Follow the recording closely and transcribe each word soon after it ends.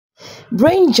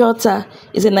Jotter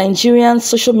is a Nigerian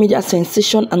social media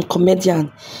sensation and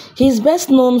comedian. He is best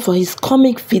known for his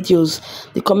comic videos.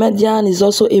 The comedian is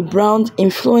also a brand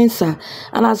influencer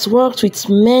and has worked with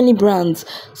many brands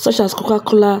such as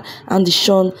Coca-Cola and the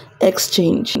Sean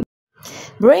Exchange.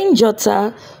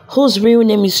 Jotter, whose real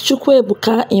name is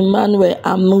Chukwuebuka Emmanuel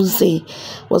Amuze,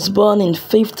 was born on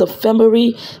 5th of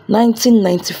February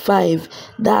 1995.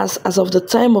 That's, as of the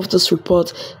time of this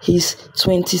report, he's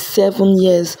 27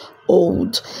 years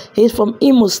old. He's from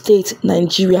Imo State,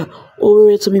 Nigeria,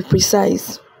 Owerri to be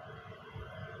precise.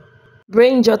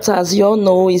 Jotter, as you all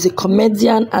know, is a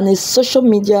comedian and a social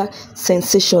media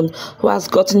sensation who has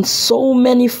gotten so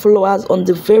many followers on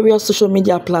the various social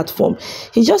media platforms.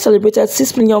 He just celebrated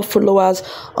 6 million followers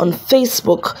on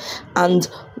Facebook and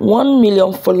 1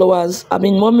 million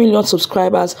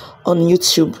subscribers on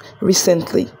YouTube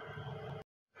recently.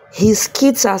 His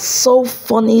skits are so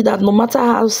funny that no matter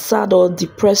how sad or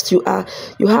depressed you are,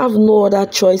 you have no other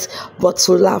choice but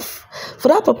to laugh. For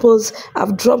that purpose,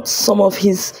 I've dropped some of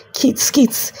his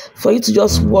skits for you to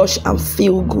just watch and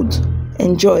feel good.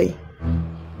 Enjoy.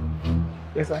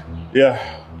 Yes, sir. Yeah,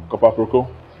 Copa Proco.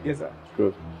 Yes, sir.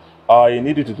 Good. I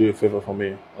need you to do a favor for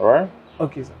me, alright?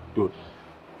 Okay, sir. Good.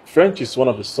 French is one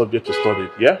of the subjects you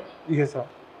studied, yeah? Yes, sir.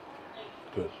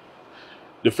 Good.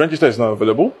 The French teacher is not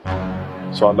available,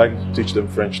 so I'd like to teach them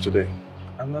French today.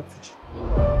 I'm not teaching.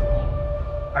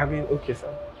 I mean, okay, sir.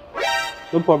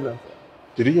 No problem, sir.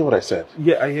 Did you hear what I said?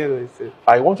 Yeah, I hear what you said.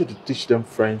 I want you to teach them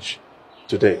French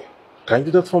today. Can you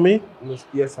do that for me?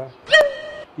 Yes, sir.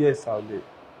 Yes, I'll do.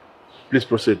 Please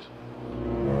proceed.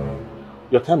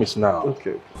 Your time is now.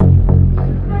 Okay.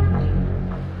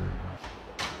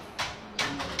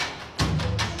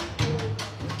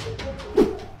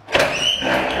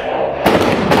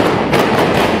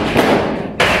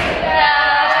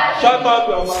 Shut up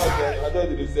your mouth, man. I don't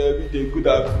do this every day. Good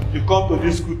afternoon. You come to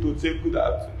this school to say good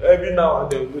afternoon. Every now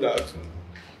and then, good afternoon.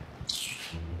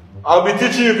 I'll be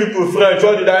teaching you people French.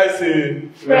 What did I say?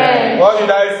 French. What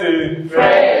did I say?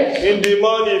 French. In the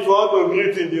morning, if you want to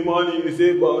greet in the morning, you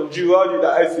say bonjour. What did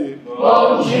I say?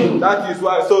 Bonjour. That is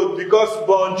why. So, because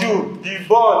bonjour, the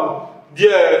bon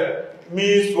there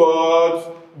means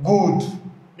what? Good.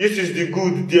 This is the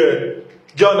good there.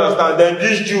 Do you understand? Then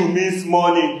this Jew means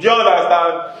morning. Do you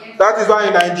understand? That is why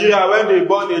in Nigeria, when they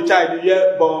born a child, they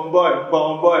hear bon boy,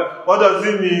 bon boy. What does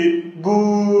it mean?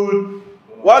 Good.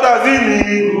 What does it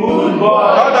mean? Good boy.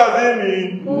 What does it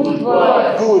mean? Good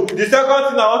boy. Good. The second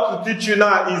thing I want to teach you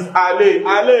now is aller.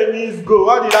 Aller means go.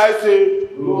 What did I say?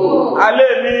 Go.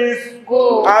 Aller means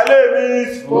go. Aller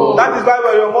means go. That is why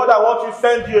when your mother wants to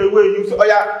send you away, you say, oh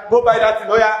yeah, go buy that thing.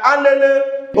 Oh yeah, allele.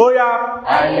 Oh yeah.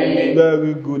 Allele.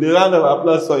 Very good. A round of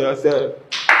applause for yourself.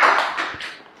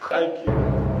 Thank you.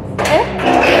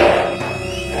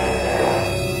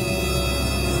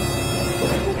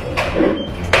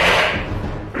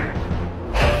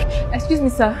 Excuse me,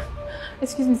 sir.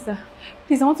 Excuse me, sir.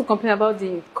 Please, I want to complain about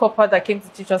the copper that came to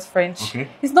teach us French. Okay.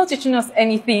 He's not teaching us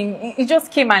anything. He just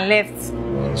came and left.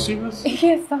 Are you serious?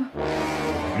 Yes, sir.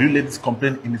 Will you let this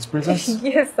complaint in its presence?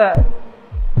 Yes, sir.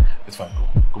 It's fine.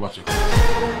 Go back to your class.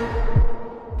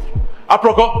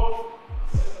 Aproko!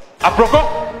 Aproko!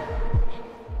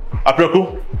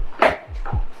 Aproko!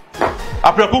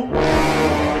 Aproko!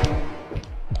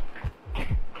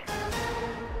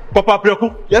 Papa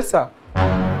Aproko! Yes, sir.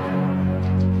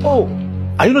 Oh,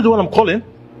 are you not the one I'm calling?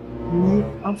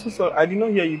 I'm so sorry. I did not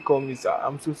hear you call me, sir.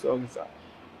 I'm so sorry, sir.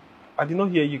 I did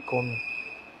not hear you call me.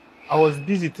 I was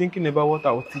busy thinking about what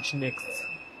I would teach next.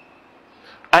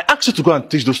 I asked you to go and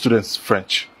teach those students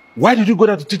French. Why did you go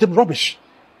there to teach them rubbish?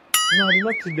 No, I did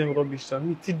not teach them rubbish, sir.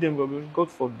 Me teach them rubbish.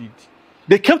 God forbid.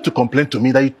 They came to complain to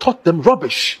me that you taught them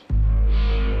rubbish.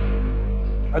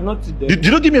 I did not teach them. Did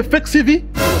you not give me a fake CV?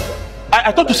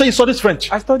 I thought you said you studied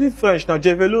French. I studied French. Now,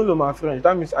 je vais l'eau my French.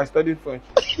 That means I studied French.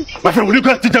 My friend, will you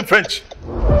go and teach them French?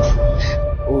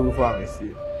 Oh, you want me to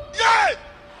see? Yeah!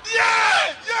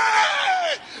 Yeah!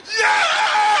 Yeah!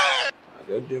 Yeah! I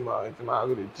don't do my I'm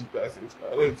going to teach persons.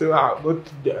 I don't say, I'll go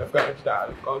to the French.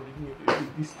 I'll come with me to do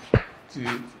this.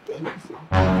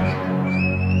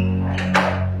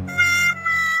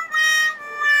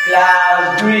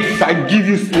 Class greet. If I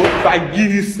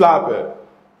give you slap,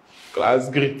 class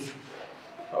greet.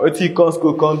 What you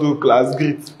can't do class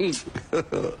greet.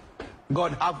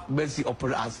 God have mercy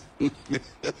upon us.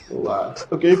 Wow.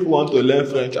 Okay, if you want to learn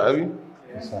French, have you?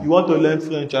 Yes, sir. You want to learn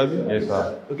French, have you? Yes,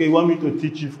 sir. Okay, you want me to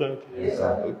teach you French? Yes,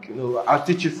 sir. Okay, no, I'll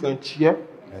teach you French here.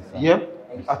 Yes, sir. Yeah?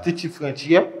 Yes, I'll teach you French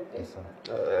here. Yes, sir.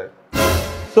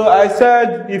 So I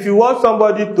said, if you want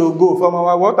somebody to go, from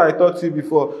what I taught you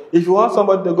before, if you want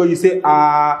somebody to go, you say,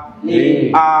 le.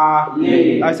 Le.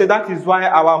 I said, that is why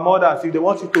our mothers, if they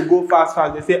want you to go fast,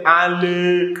 they say,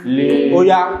 le.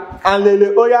 Oya.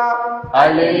 Anlele. Oya.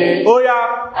 Anlele.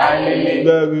 Oya. Anlele.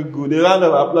 Very good. A round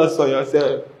of applause for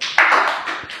yourself.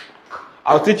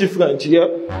 I'll teach you French, yeah?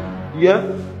 Yeah?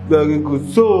 Very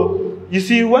good. So, you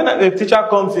see, when a teacher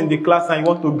comes in the class and you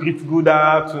want to greet, good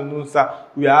afternoon, sir,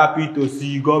 we are happy to see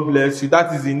you, God bless you.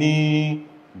 That is in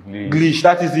English.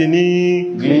 That is in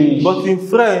English. But in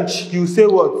French, you say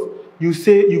what? You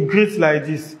greet like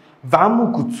this. Va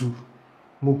mukutu,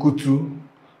 mukutu,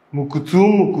 mukutu,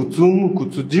 mukutu,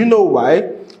 mukutu. Do you know why?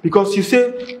 Because you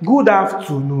say good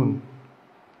afternoon.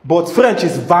 But French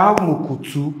is va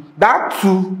mukutu. That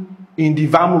two in the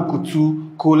va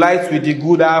mukutu collides with the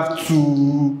good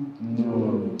afternoon.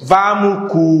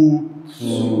 Vamuku.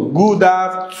 Good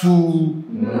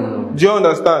afternoon. Do you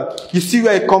understand? You see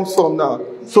where it comes from now?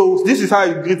 So this is how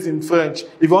you greet in French.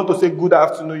 If you want to say good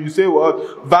afternoon, you say what?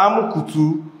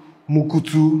 Vamukutu,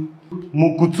 mukutu,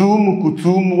 mukutu,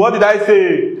 mukutu. What did I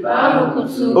say?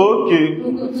 Vamukutu. Okay.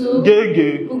 Mukutu.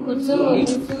 Gege. Mukutu.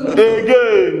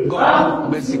 Again.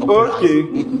 Okay.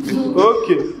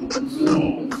 Okay.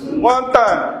 One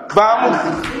time.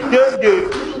 Vamukutu. Gege.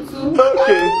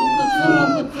 Okay.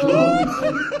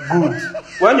 Good.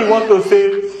 When you want to say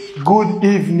good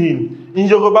evening, in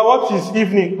Yoruba, what is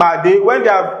evening? Pade. When they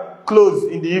are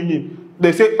closed in the evening,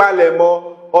 they say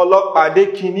palemo or lok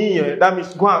pade kini. That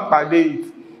means go and pade it.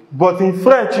 But in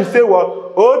French, you say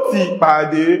what? Oti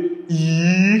pade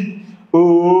I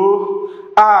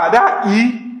o. That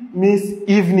I means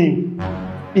evening.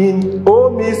 In O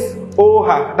means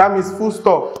oha. That means full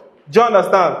stop. Do you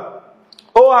understand?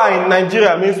 Oha in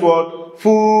Nigeria means what?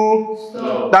 Full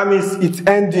stop. That means it's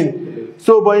ending.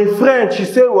 So, but in French, you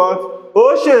say what?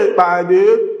 Oche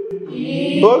pade.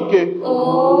 Okay.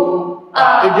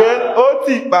 Again,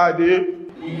 oti pade.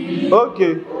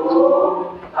 Okay.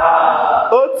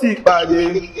 Oti pade.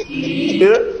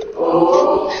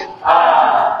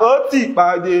 Oti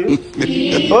pade.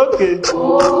 Okay.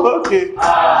 Okay.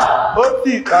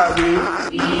 Oti pade.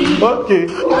 Okay.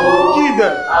 Kill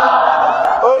them.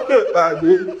 Okay,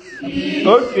 pade.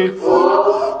 Okay.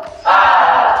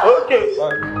 Okay.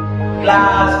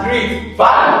 Class greet.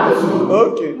 Vamukutu.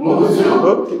 Okay. Mukutu.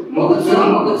 Okay. Mukutu.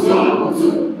 Mukutu. Mukutu.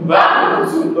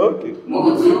 Vamukutu. Okay.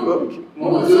 Mukutu. Okay.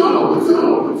 Mukutu. Mukutu.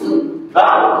 Mukutu.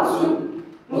 Vamukutu.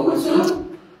 Mukutu.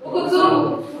 Mukutu.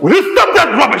 Will you stop that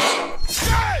rubbish?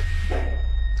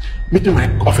 Meet me in my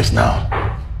office now.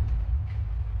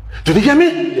 Did you hear me?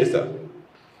 Yes, sir.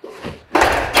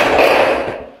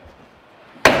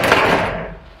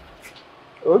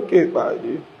 Okay,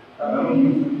 pade.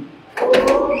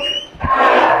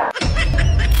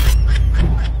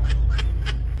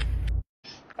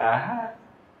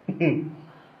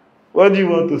 What do you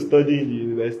want to study in the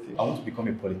university? I want to become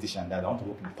a politician, Dad. I want to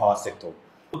work in the power sector.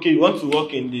 Okay, you want to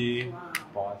work in the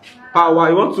power.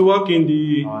 You want to work in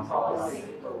the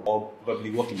Or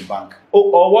probably work in the bank.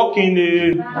 or work in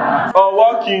a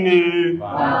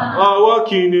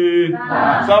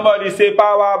somebody say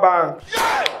power bank.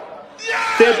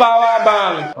 Say power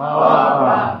bank.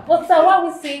 But sir, why are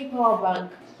we saying power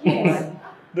bank? Yes.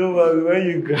 Don't worry, when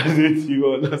you graduate, you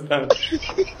will understand.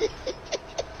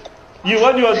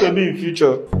 What do you want to be in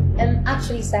future?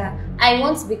 Actually, sir, I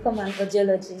want to become an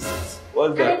audiologist.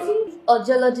 What's I that? think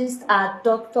audiologists are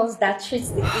doctors that treat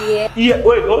the ear. Yeah,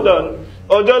 wait, hold on.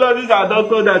 Audiologists are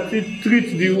doctors that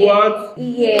treat the what?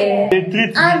 Yeah. They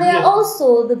treat And the they're ear.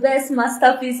 also the best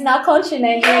masterpiece in our country,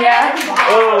 Nigeria.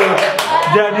 Oh,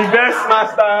 they're the best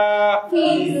master.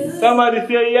 Peace. Somebody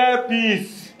say yeah,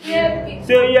 peace. Yeah.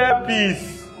 Say yeah,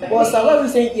 peace. But sir, why are we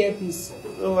saying earpiece?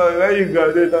 Don't worry, when you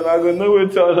graduate, and I go know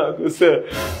what I go say.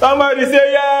 Somebody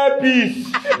say yeah,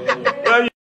 peace. When you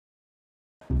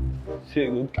say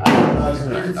good.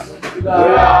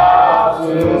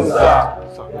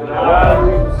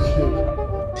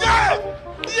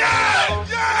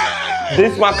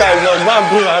 This marker is not. Go and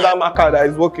bring another marker that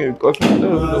is working because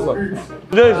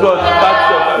today is what?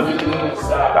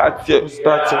 Start it.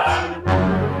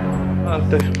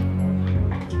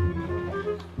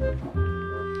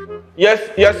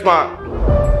 Yes, ma'am.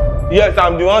 Yes,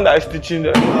 I'm the one that is teaching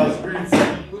them.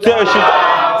 Tear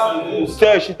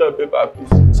a sheet of paper,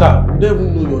 please. Sir, we don't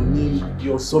even know your name,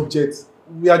 your subject.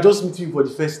 We are just meeting you for the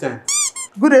first time.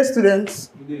 Good day, students.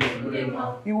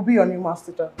 You will be your new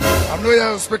master teacher. I'm not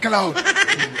here speaking loud.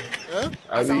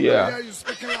 I mean, yeah.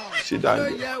 Sit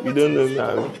down. You don't know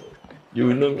me, you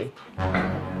will know me.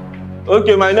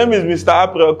 Okay, my name is Mr.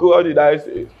 Aproko. What did I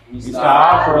say? Mr.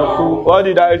 Afroku. What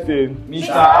did I say?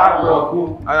 Mr.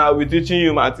 Afroku. And I will be teaching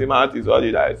you mathematics. What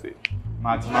did I say?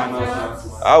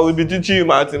 Mathematics. I will be teaching you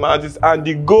mathematics, and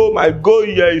my goal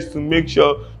here is to make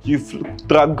sure you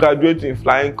graduate in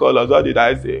flying colors. What did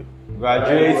I say?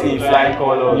 Graduate in flying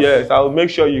colors. Yes, I will make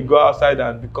sure you go outside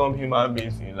and become human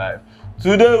beings in life.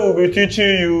 Today we'll be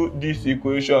teaching you this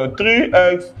equation: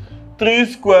 3x 3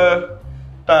 square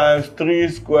times 3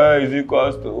 square is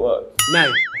equals to what?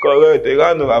 9. Correct. A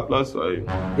round of applause for him.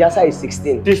 The answer is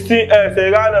 16. 16x. A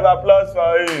round of applause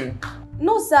for him.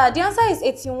 No, sir. The answer is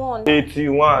 81.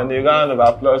 81. A round of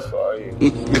applause for him.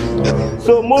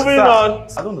 So moving on.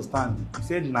 I don't understand. You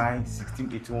said 9,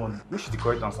 16, 81. Which is the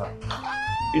correct answer?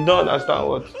 You don't understand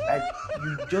what? Like,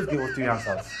 you just gave us 3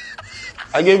 answers.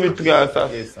 I gave you 3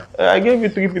 answers. Yes, sir. I gave you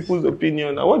 3 people's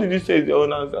opinion. Now, what did you say is your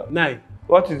own answer? 9.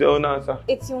 What is your own answer?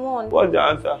 81. What's the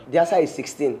answer? The answer is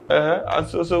 16. And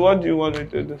so what do you want me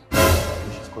to do?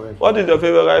 Which is correct. What is your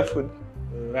favorite food?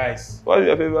 Rice. What is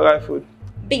your favorite food?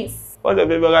 Beans. What's your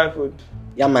favorite food?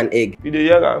 Yam and egg. You dey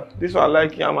hear am? This one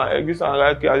like yam and egg, this one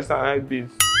like yam, this one like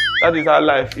beans. That is how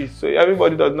life is. So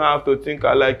everybody does not have to think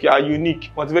alike. You are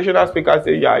unique. Motivational speakers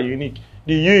say you are unique.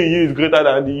 The you in you is greater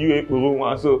than the you in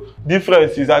Uruma. So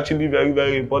difference is actually very,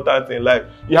 very important in life.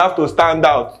 You have to stand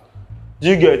out. Do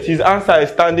you get? His answer is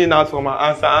standing out from my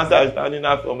answer. Answer is standing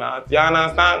out from my answer. You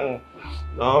understand?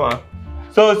 No, man.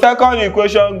 So second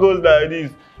equation goes like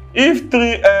this. If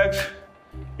 3x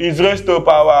is raised to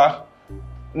power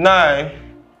 9,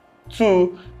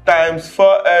 2 times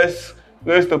 4x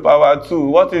raised to power 2,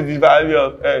 what is the value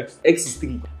of x? X is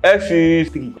 3. X is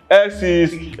 3. X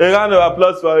is a round of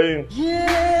applause for him.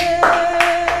 Yes!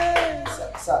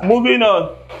 Sir. Moving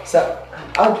on. Sir,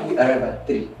 how do we arrive at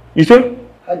 3? You say?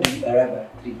 How do we arrive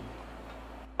at 3?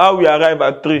 How we arrive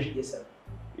at 3? Yes, sir.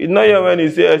 You know here when he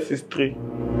said S is 3.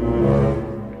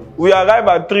 We arrive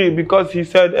at 3 because he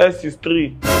said S is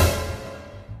 3.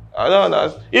 I don't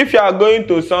understand. If you are going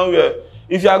to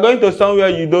somewhere,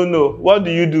 you don't know, what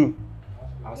do you do?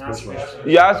 Ask questions.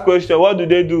 You ask questions. What do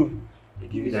they do? They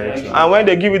give you direction. And when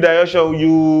they give you direction,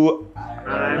 you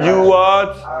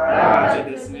what?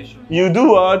 You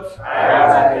do what?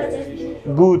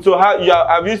 Good. So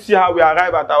have you seen how we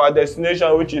arrive at our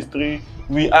destination, which is 3?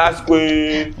 We ask So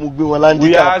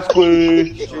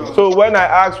when I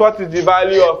ask what is the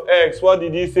value of x, what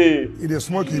did he say? It is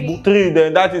smoking. 3.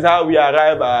 Then that is how we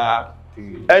arrive at.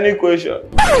 Any question?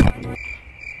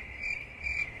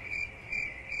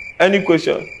 Any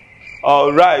question?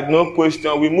 All right, no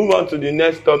question. We move on to the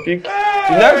next topic.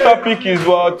 The next topic is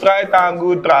what? Right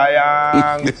angle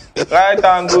triangle. Right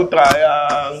angle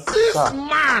triangle. Sir,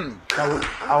 man.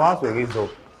 I want to raise up.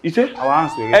 You say? I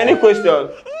want to raise Any up. question?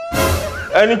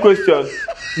 Any question?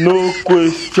 No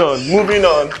question. Moving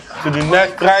on to the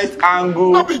next right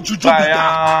angle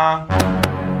triangle.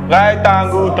 Right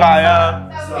angle triangle.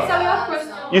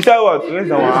 You said what? Raise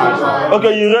the one.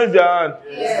 Okay, you raise your hand.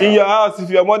 Yeah. In your house, if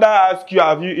your mother asks you,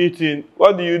 have you eaten?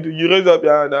 What do? You raise up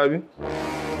your hand, have you?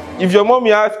 If your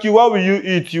mommy asks you, what will you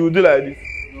eat? You do like this.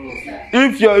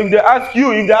 If they ask you,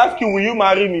 will you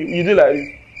marry me? You do like this.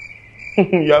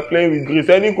 You are playing with grace.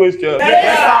 Any question?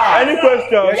 Yes, sir. Any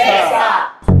question? Yes,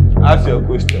 sir. Ask your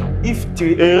question.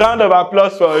 A round of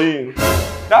applause for him.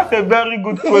 That's a very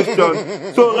good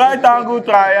question. So right angle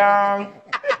triangle.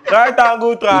 Right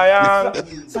angle triangle.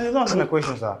 Sir, you don't answer my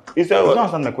question, sir. You said what? You don't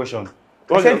answer my question.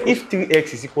 I said if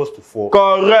 3x is equals to 4.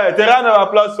 Correct. A round of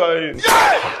applause for him.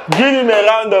 Yeah! Give him a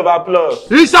round of applause.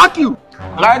 He shock you.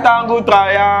 Right angle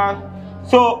triangle.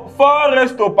 So 4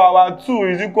 raised to power 2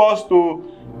 is equals to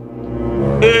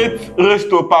 8 raised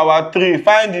to power 3.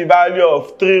 Find the value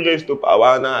of 3 raised to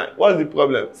power 9. What's the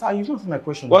problem? Sir, you don't answer my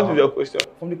question. What now. is your question?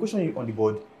 From the question on the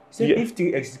board, you said yes. if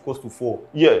 3x is equals to 4.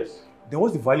 Yes. Then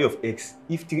what's the value of x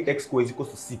if 3x squared is equals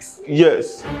to 6?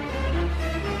 Yes.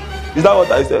 Is that what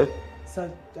I said? Sir,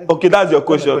 okay, that's your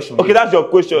question. Okay, that's your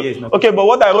question. Yes, no okay, but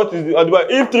what I wrote is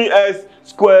if 3x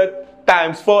squared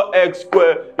times 4x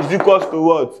squared is equals to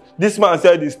what? This man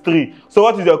said is 3. So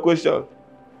what is your question?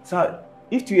 Sir,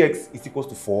 if 3x is equals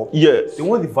to 4, yes. Then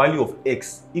what's the value of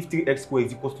x if 3x squared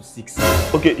is equals to 6?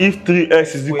 Okay, if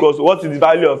 3x is equals to, what is the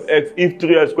value of x if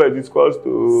 3x squared is equals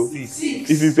to 6? If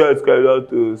 3x squared is equals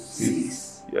to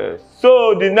 6. Yes.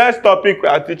 So the next topic we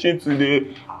are teaching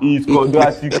today is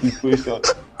quadratic equation.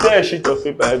 Take a sheet of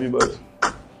paper, everybody.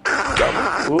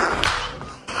 Oh.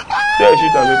 Take a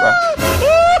sheet of paper.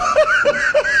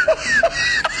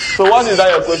 So what is that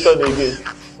your question again?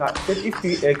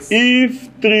 If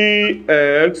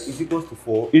 3x is equals to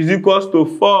 4. Is equals to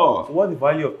 4. So what's the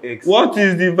value of x? What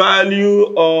is the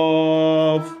value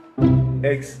of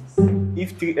x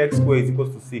if 3x squared is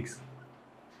equals to 6?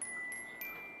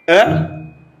 Eh?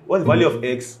 What's the value of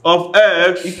x? Of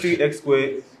x If 3x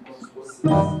squared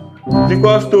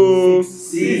equals to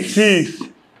 6.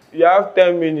 You have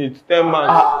 10 minutes, 10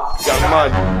 marks. You're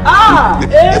mad.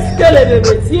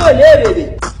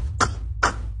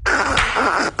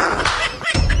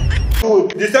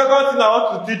 Good. The second thing I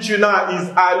want to teach you now is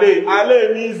ale.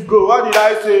 Ale means go. What did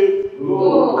I say?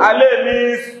 Go. Ale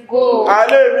means go.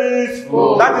 Ale means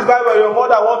go. That is why when your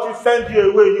mother wants to send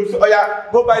you away, you say, oh yeah,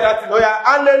 go buy that thing. Oh yeah,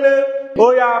 alele.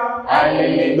 Oh yeah.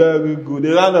 Alele. Very good.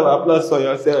 A round of applause for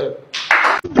yourself.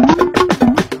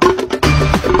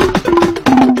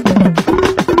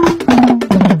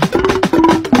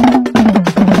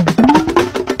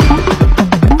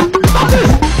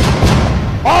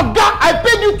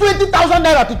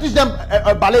 Naira to teach them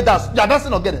ballet dance. They are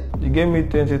dancing again. You gave me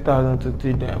 20,000 to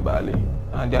teach them ballet,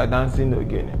 and they are dancing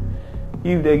again.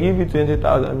 If they give you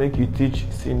 20,000, make you teach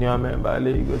senior men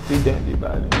ballet, you go teach them the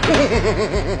ballet.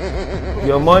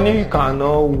 Your money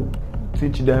cannot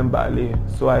teach them ballet,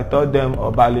 so I taught them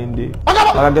a ballet day.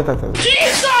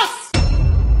 Jesus!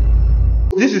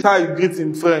 This is how you greet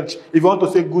in French. If you want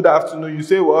to say good afternoon, you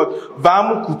say what? Va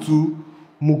mukutu,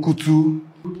 mukutu.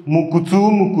 Mukutu,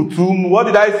 mukutu. What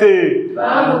did I say?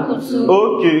 Mukutu.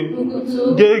 Okay.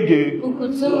 Mukutu. Gege.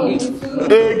 Mukutu.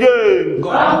 Again.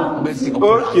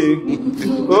 Okay.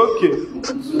 Okay.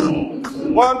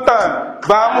 One time.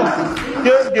 Bamu.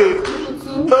 Gege.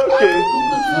 Okay.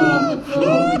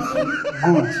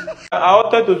 Good. I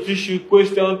wanted to teach you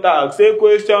question tag. Say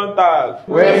question tag.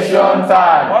 Question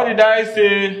tag. What did I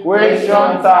say?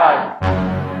 Question tag.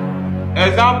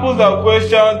 Examples of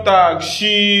question tag.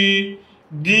 She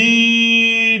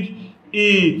did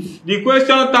it. The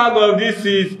question tag of this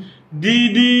is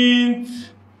didn't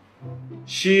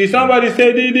she. Somebody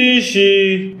say didn't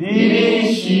she?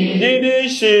 Didn't she? Didn't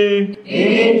she?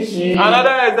 Didn't she?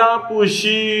 Another example,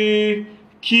 she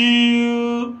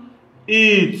killed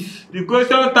it. The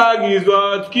question tag is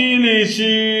what?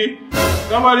 Kilishi.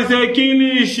 Somebody say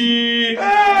kilishi.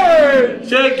 Hey!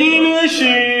 Say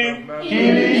kilishi.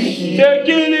 Kilishi. Say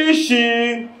kilishi.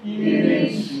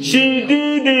 Kilishi. She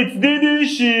did it, didn't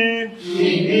she?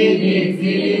 She did it,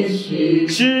 didn't she?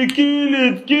 She killed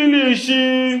it, kilishi.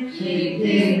 She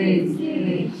did it,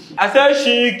 didn't she? I said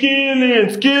she killed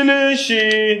it,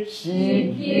 kilishi. She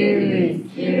killed it,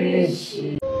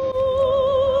 kilishi.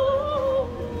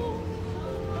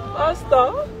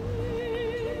 Master,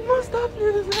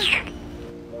 please.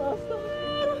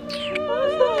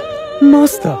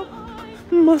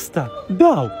 Master,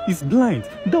 thou is blind.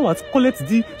 Thou hast called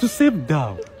thee to save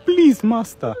thou. Please,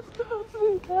 Master.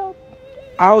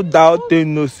 How thou take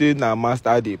no say na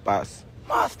master dey pass?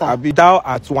 Master. I be thou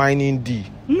at whining thee.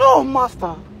 No,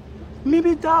 Master.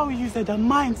 Maybe thou used a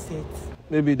mindset.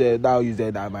 Maybe thou used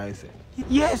that mindset.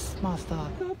 Yes, Master.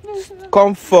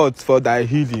 Comfort for thy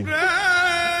healing.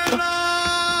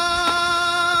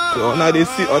 Honor they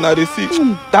see.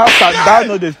 Thou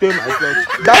know they stay my clothes.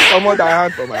 Thou comot thy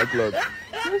hand from my clothes.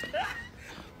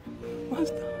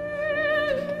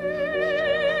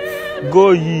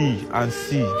 Go ye and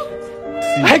see.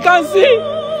 I can see.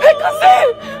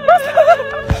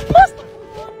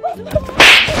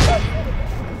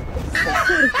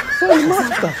 Sorry,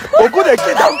 Master. Oku the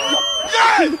kid down.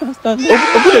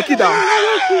 Oku the kid down.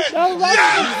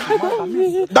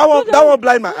 That one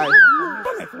blind my eye.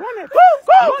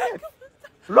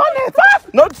 Run it.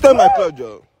 Not stay my clothes,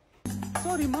 Joe.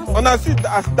 Sorry, Master. When I see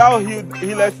as thou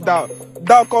healest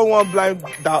thou call one blind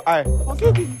thou eye.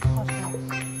 Okay.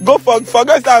 Go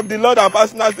forget that the Lord and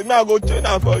personal. Me I go train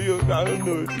am for you. I don't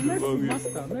know.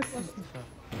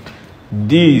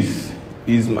 This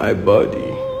is my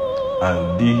body,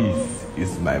 and this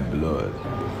is my blood.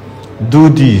 Do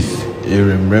this in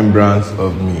remembrance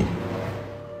of me.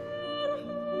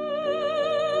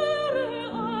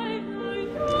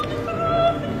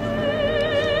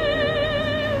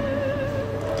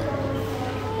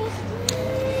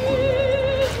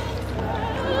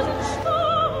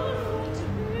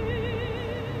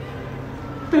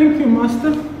 Thank you,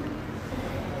 Master.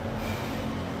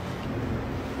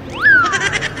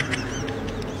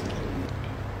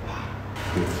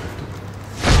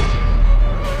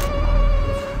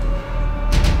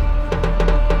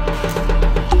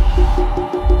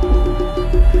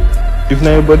 If na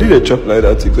your body dey chop like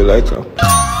that, you go like am.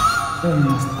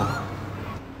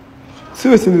 See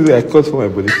wetin this guy cut for my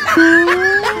body.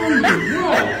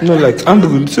 No, like I'm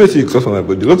good. See wetin you cut for my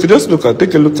body. Look, just look at.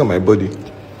 Take a look at my body.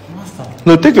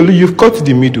 No, take a look. You've cut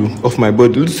the middle of my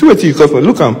body. See what you cut for.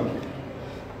 Look am.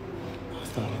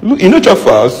 Look, you know chop for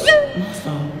us.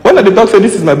 When the doctor say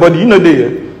this is my body, you know they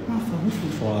here. Master, who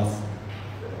food for us?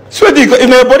 See what you cut. If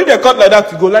your body they cut like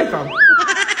that, you go like am.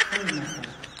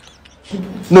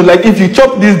 No, like if you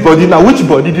chop this body now, which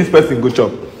body this person go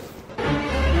chop?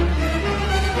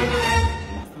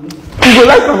 You go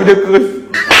like from the cross.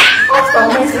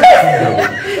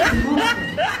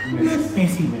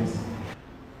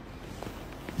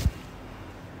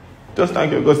 Just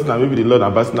thank your God now, maybe the Lord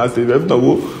and personal Savior. If not,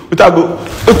 what I go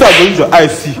use your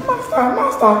eyes see.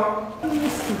 Master.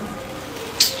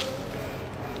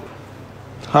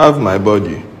 Have my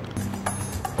body.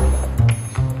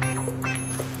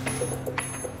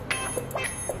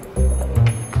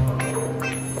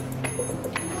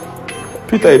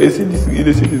 Peter, you see this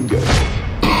guy.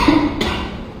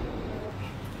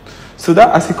 So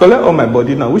that as he collect all my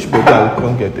body now, which body I will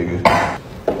come get again?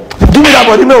 Give me that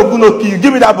body, no go no kill.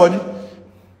 Give me that body.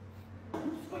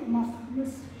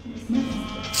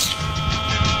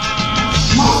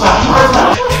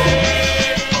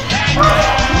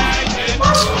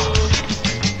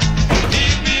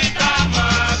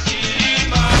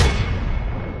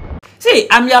 See,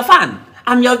 I'm your fan.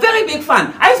 I'm your very big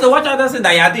fan. I used to watch other things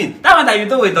that you are doing. That one that you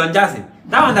do with Don Jazzy.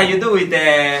 That one that you do with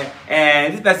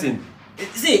this person.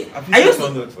 See, I used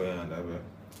to.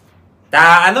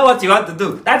 I know what you want to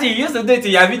do. That you used to do it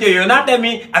in your video. You will not tell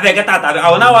me I will get out.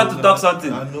 I will not want to talk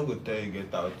something. I'm not going to tell you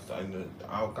get out.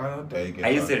 I cannot tell you get out.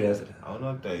 Are you serious? I will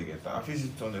not tell you get out. I feel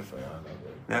it's turn it for you.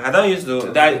 I don't used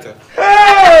to.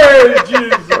 Hey,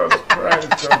 Jesus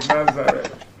Christ of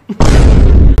Nazareth.